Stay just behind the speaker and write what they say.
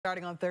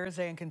Starting on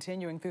Thursday and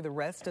continuing through the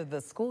rest of the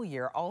school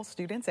year, all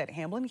students at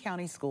Hamblen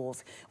County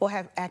Schools will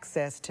have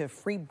access to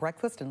free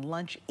breakfast and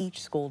lunch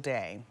each school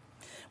day.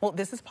 Well,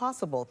 this is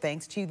possible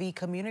thanks to the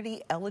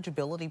Community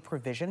Eligibility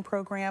Provision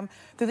Program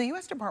through the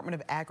U.S. Department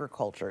of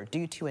Agriculture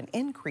due to an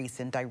increase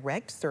in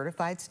direct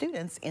certified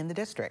students in the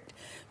district.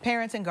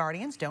 Parents and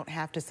guardians don't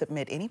have to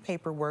submit any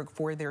paperwork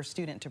for their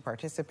student to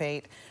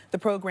participate. The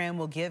program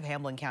will give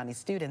Hamblen County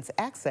students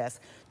access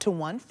to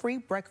one free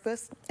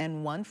breakfast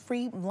and one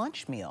free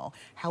lunch meal.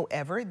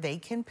 However, they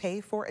can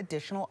pay for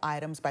additional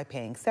items by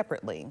paying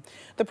separately.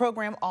 The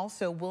program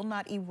also will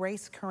not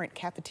erase current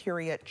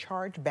cafeteria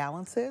charge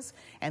balances,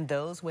 and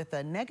those with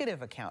a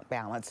negative account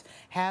balance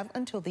have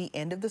until the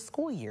end of the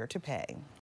school year to pay.